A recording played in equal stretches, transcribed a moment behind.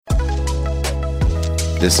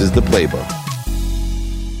This is The Playbook.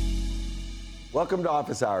 Welcome to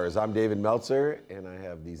Office Hours. I'm David Meltzer, and I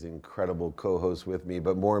have these incredible co-hosts with me.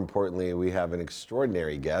 But more importantly, we have an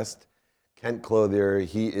extraordinary guest, Kent Clothier.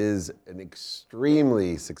 He is an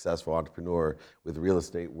extremely successful entrepreneur with Real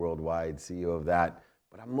Estate Worldwide, CEO of that.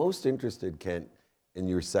 But I'm most interested, Kent, in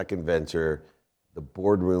your second venture, the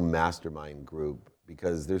Boardroom Mastermind Group,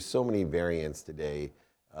 because there's so many variants today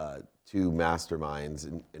to masterminds.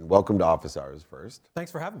 And welcome to Office Hours first.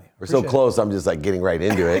 Thanks for having me. We're so close, I'm just like getting right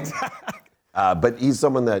into it. Exactly. But he's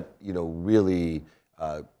someone that, really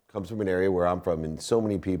comes from an area where I'm from, and so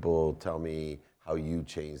many people tell me how you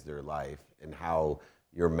changed their life and how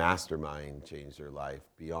your mastermind changed their life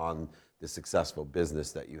beyond the successful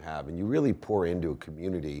business that you have. And you really pour into a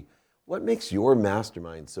community. What makes your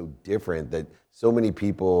mastermind so different that so many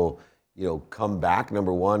people, come back,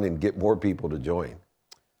 number one, and get more people to join?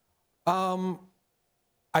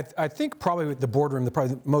 I think probably with the Boardroom,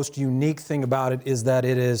 the most unique thing about it is that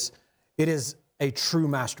it is a true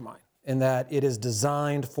mastermind, in that it is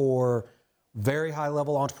designed for very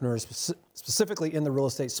high-level entrepreneurs, specifically in the real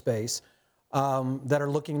estate space, that are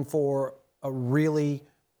looking for a really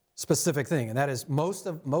specific thing, and that is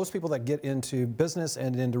most people that get into business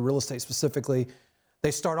and into real estate specifically,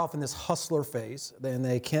 they start off in this hustler phase, and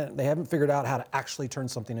they haven't figured out how to actually turn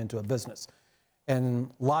something into a business. And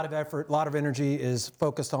a lot of effort, a lot of energy is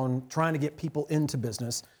focused on trying to get people into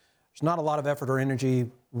business. There's not a lot of effort or energy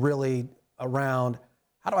really around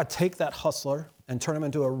how do I take that hustler and turn him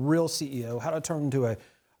into a real CEO? How do I turn him into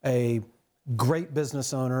a great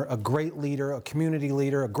business owner, a great leader, a community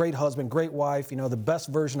leader, a great husband, great wife, the best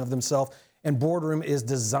version of themselves? And Boardroom is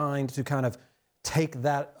designed to kind of take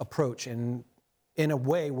that approach and in a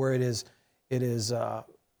way where it is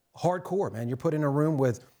hardcore, man. You're put in a room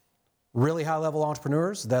with really high-level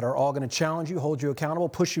entrepreneurs that are all going to challenge you, hold you accountable,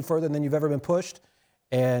 push you further than you've ever been pushed,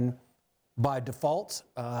 and by default,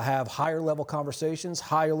 have higher-level conversations,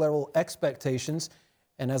 higher-level expectations,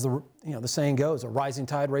 and as the saying goes, a rising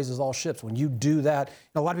tide raises all ships. When you do that,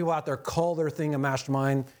 a lot of people out there call their thing a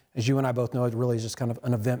mastermind. As you and I both know, it really is just kind of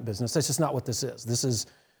an event business. That's just not what this is. This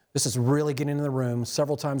is really getting in the room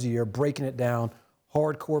several times a year, breaking it down,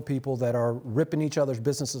 hardcore people that are ripping each other's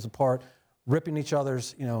businesses apart, ripping each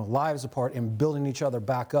other's lives apart, and building each other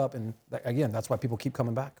back up. And again, that's why people keep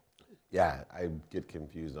coming back. Yeah, I get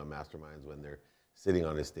confused on masterminds when they're sitting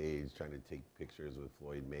on a stage trying to take pictures with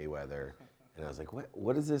Floyd Mayweather. And I was like,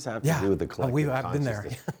 what does this have to do with the collective I've been there.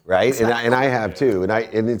 Right? Exactly. And I have too.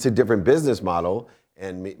 And it's a different business model,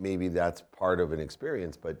 and maybe that's part of an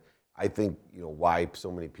experience. But I think why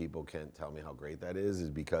so many people can't tell me how great that is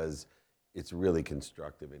because it's really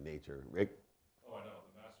constructive in nature. Rick? Oh, I know.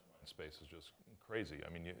 The mastermind space is just crazy.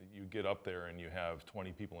 I mean, you get up there and you have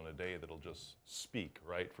 20 people in a day that'll just speak,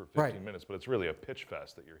 right, for 15 minutes, but it's really a pitch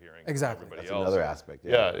fest that you're hearing exactly. from everybody That's else. Another aspect.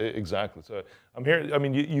 Yeah, exactly. So I'm here, I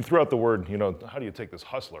mean, you threw out the word, how do you take this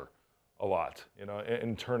hustler a lot,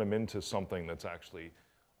 and turn him into something that's actually,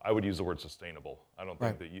 I would use the word sustainable. I don't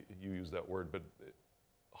think that you use that word, but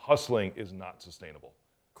hustling is not sustainable.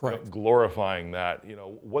 Correct. Glorifying that,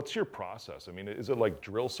 what's your process? I mean, is it like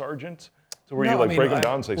drill sergeant? So where you break them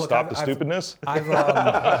down and say, stop the stupidness? I've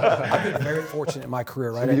been very fortunate in my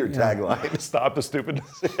career, right? Your tagline. Stop the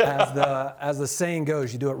stupidness. As the saying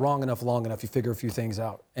goes, you do it long enough, you figure a few things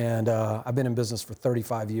out. And I've been in business for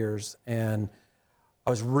 35 years, and I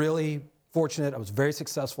was really fortunate. I was very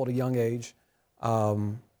successful at a young age.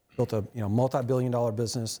 Built a multi-billion-dollar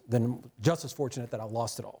business. Then just as fortunate that I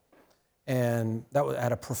lost it all, and that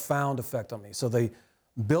had a profound effect on me. So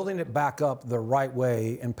building it back up the right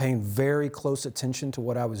way and paying very close attention to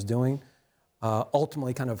what I was doing,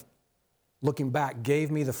 ultimately kind of looking back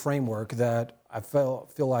gave me the framework that I feel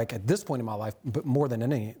like at this point in my life, but more than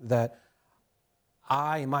any, that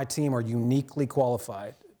I and my team are uniquely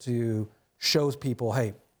qualified to show people,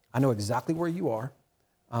 hey, I know exactly where you are,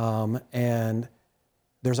 and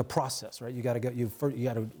there's a process, right? You got to go.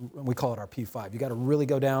 We call it our P5. You got to really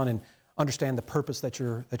go down and understand the purpose that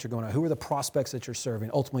you're going on. Who are the prospects that you're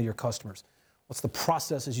serving? Ultimately, your customers. What's the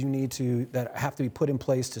processes you need that have to be put in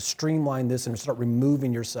place to streamline this and start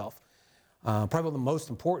removing yourself? Probably the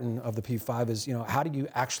most important of the P5 is, how do you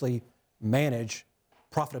actually manage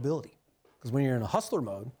profitability? Because when you're in a hustler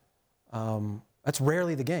mode, that's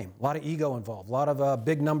rarely the game. A lot of ego involved, a lot of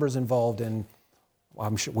big numbers involved, and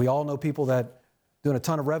I'm sure we all know people that doing a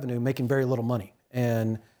ton of revenue, making very little money.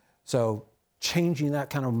 And so changing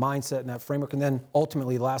that kind of mindset and that framework. And then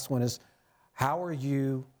ultimately, the last one is, how are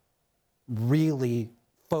you really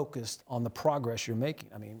focused on the progress you're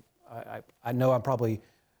making? I mean, I know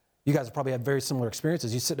you guys have probably had very similar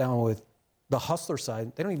experiences. You sit down with the hustler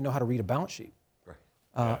side, they don't even know how to read a balance sheet. Right.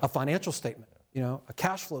 a financial statement, a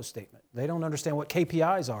cash flow statement. They don't understand what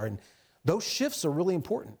KPIs are. And those shifts are really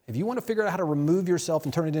important. If you want to figure out how to remove yourself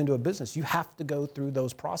and turn it into a business, you have to go through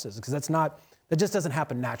those processes because that just doesn't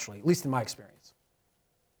happen naturally, at least in my experience.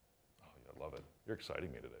 Oh, yeah, I love it. You're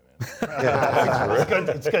exciting me today, man.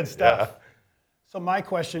 It's good stuff. Yeah. So my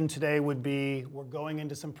question today would be, we're going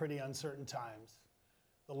into some pretty uncertain times.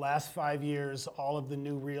 The last 5 years, all of the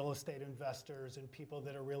new real estate investors and people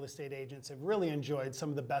that are real estate agents have really enjoyed some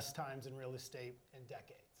of the best times in real estate in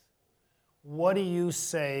decades. What do you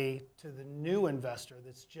say to the new investor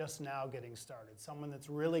that's just now getting started, someone that's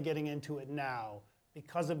really getting into it now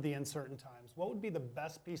because of the uncertain times? What would be the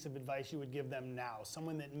best piece of advice you would give them now?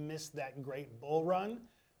 Someone that missed that great bull run,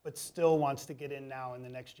 but still wants to get in now in the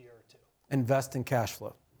next year or two. Invest in cash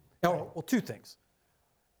flow. Well, two things.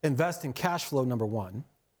 Invest in cash flow, number one,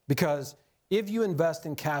 because if you invest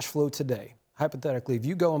in cash flow today, hypothetically, if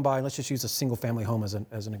you go and buy, let's just use a single family home as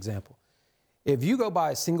an example. If you go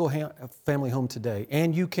buy a single family home today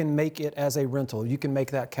and you can make it as a rental, you can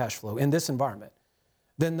make that cash flow in this environment,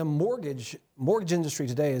 then the mortgage industry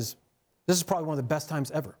today this is probably one of the best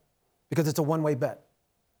times ever because it's a one-way bet.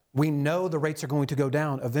 We know the rates are going to go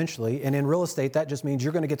down eventually, and in real estate, that just means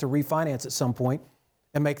you're going to get to refinance at some point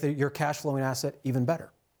and make your cash flowing asset even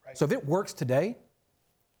better. Right. So if it works today,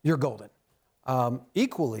 you're golden.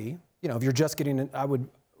 Equally, if you're just getting in, I would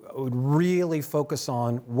really focus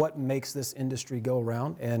on what makes this industry go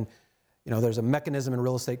around. And, there's a mechanism in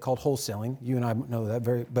real estate called wholesaling. You and I know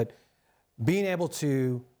that but being able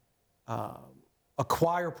to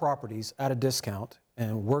acquire properties at a discount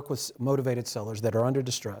and work with motivated sellers that are under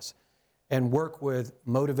distress and work with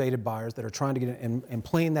motivated buyers that are trying to get in and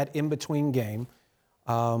playing that in-between game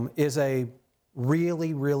is a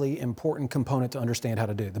really, really important component to understand how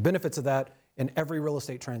to do. The benefits of that in every real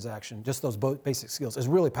estate transaction, just those basic skills, is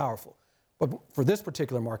really powerful. But for this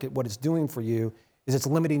particular market, what it's doing for you is it's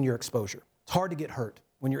limiting your exposure. It's hard to get hurt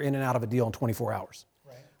when you're in and out of a deal in 24 hours.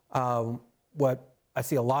 Right. What I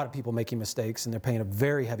see a lot of people making mistakes, and they're paying a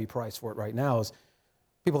very heavy price for it right now, is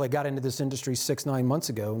people that got into this industry 6-9 months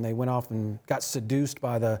ago, and they went off and got seduced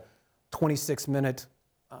by the 26-minute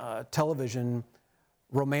television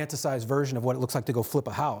romanticized version of what it looks like to go flip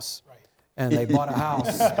a house. Right. And they bought a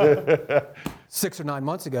house 6 or 9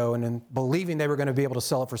 months ago and then believing they were going to be able to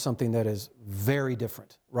sell it for something that is very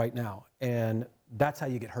different right now. And that's how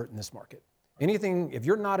you get hurt in this market. If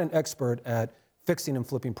you're not an expert at fixing and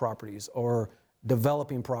flipping properties or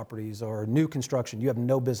developing properties or new construction, you have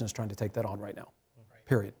no business trying to take that on right now. Right.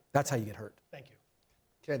 Period. That's how you get hurt. Thank you.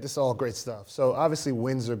 Kent, this is all great stuff. So obviously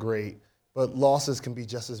wins are great, but losses can be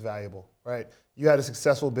just as valuable, right? You had a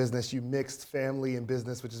successful business. You mixed family and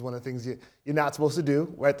business, which is one of the things you're not supposed to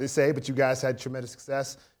do, right, they say, but you guys had tremendous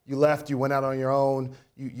success. You left, you went out on your own.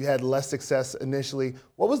 You had less success initially.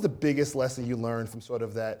 What was the biggest lesson you learned from sort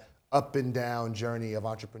of that up and down journey of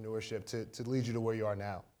entrepreneurship to lead you to where you are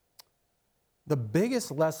now? The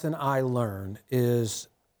biggest lesson I learned is,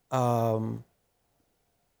 when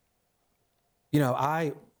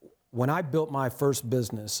I built my first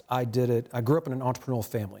business, I grew up in an entrepreneurial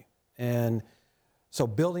family. And so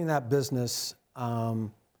building that business, I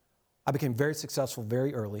became very successful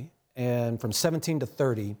very early. And from 17 to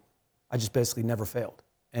 30, I just basically never failed.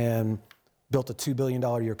 And built a $2 billion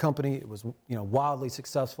a year company. It was, wildly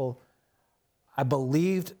successful. I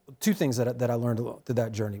believed two things that I learned through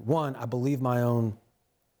that journey. One, I believed my own,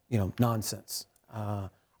 nonsense.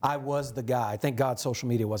 I was the guy. Thank God social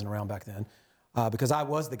media wasn't around back then, because I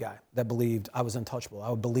was the guy that believed I was untouchable.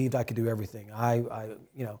 I believed I could do everything.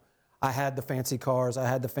 I had the fancy cars. I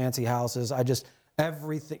had the fancy houses.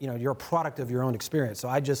 Everything. You're a product of your own experience. So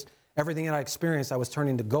everything that I experienced, I was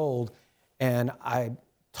turning to gold, and I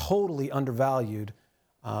totally undervalued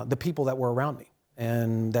the people that were around me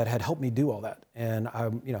and that had helped me do all that. And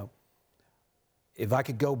if I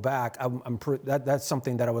could go back, that's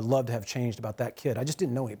something that I would love to have changed about that kid. I just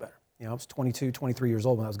didn't know any better. I was 22, 23 years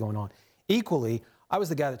old when that was going on. Equally, I was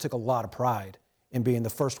the guy that took a lot of pride in being the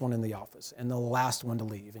first one in the office and the last one to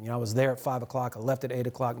leave. And I was there at 5 o'clock, I left at 8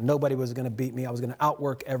 o'clock. Nobody was going to beat me. I was going to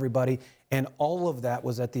outwork everybody. And all of that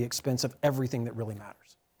was at the expense of everything that really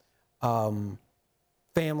matters.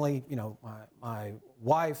 Family, my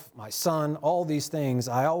wife, my son, all these things.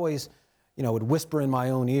 I always, would whisper in my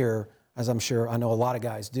own ear, as I'm sure I know a lot of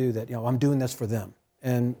guys do, that, I'm doing this for them.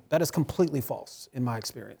 And that is completely false in my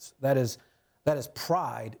experience. That is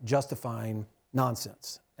pride justifying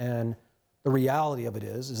nonsense. And the reality of it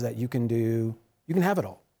is that you can have it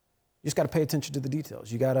all. You just got to pay attention to the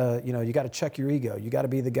details. You got to check your ego. You got to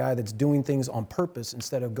be the guy that's doing things on purpose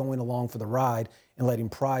instead of going along for the ride and letting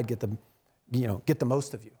pride get the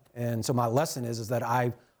most of you. And so my lesson is that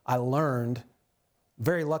I learned,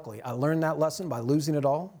 very luckily, I learned that lesson by losing it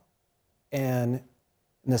all. And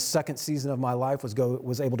in the second season of my life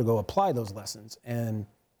was able to go apply those lessons and,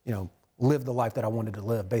 live the life that I wanted to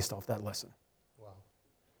live based off that lesson. Wow.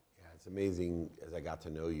 Yeah, it's amazing as I got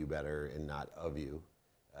to know you better and not of you.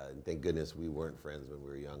 And thank goodness we weren't friends when we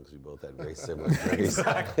were young because we both had very similar journeys.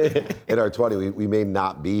 In our 20s, we may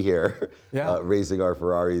not be here racing our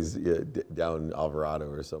Ferraris down Alvarado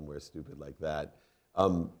or somewhere stupid like that.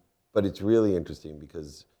 But it's really interesting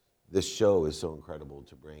because this show is so incredible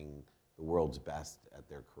to bring the world's best at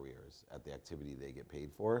their careers, at the activity they get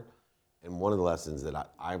paid for. And one of the lessons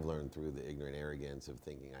that I've learned through the ignorant arrogance of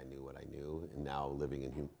thinking I knew what I knew and now living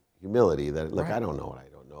in humility that, look, I don't know what I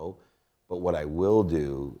don't know. But what I will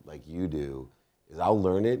do, like you do, is I'll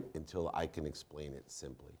learn it until I can explain it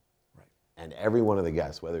simply. Right. And every one of the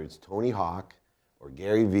guests, whether it's Tony Hawk or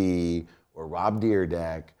Gary Vee or Rob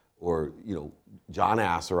Dyrdek or John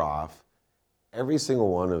Asseroff, every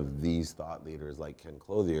single one of these thought leaders like Ken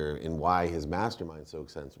Clothier and why his mastermind is so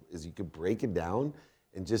extensive is you could break it down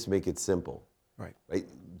and just make it simple. Right. Right?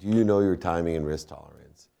 Do you know your timing and risk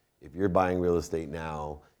tolerance? If you're buying real estate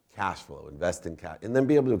now, cash flow, invest in cash, and then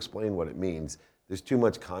be able to explain what it means. There's too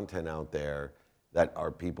much content out there that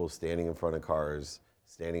are people standing in front of cars,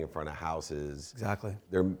 standing in front of houses. Exactly.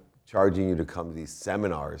 They're charging you to come to these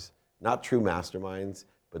seminars, not true masterminds,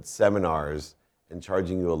 but seminars, and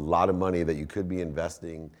charging you a lot of money that you could be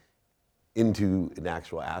investing into an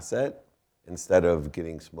actual asset instead of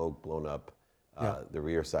getting smoke blown up the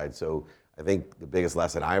rear side. So I think the biggest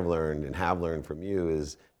lesson I've learned and have learned from you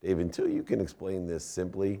is, Dave, until you can explain this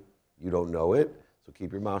simply, you don't know it. So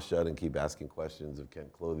keep your mouth shut and keep asking questions of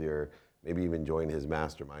Kent Clothier. Maybe even join his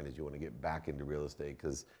mastermind as you want to get back into real estate.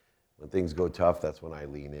 Because when things go tough, that's when I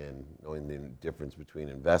lean in, knowing the difference between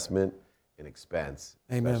investment and expense,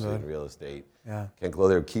 Amen, especially in bud. real estate. Yeah. Kent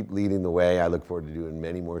Clothier, keep leading the way. I look forward to doing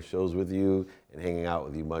many more shows with you and hanging out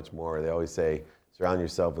with you much more. They always say, surround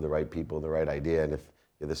yourself with the right people and the right idea. And if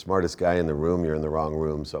you're the smartest guy in the room, you're in the wrong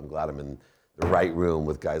room. So I'm glad I'm in the right room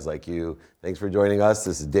with guys like you. Thanks for joining us.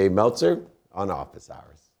 This is Dave Meltzer on Office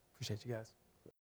Hours. Appreciate you guys.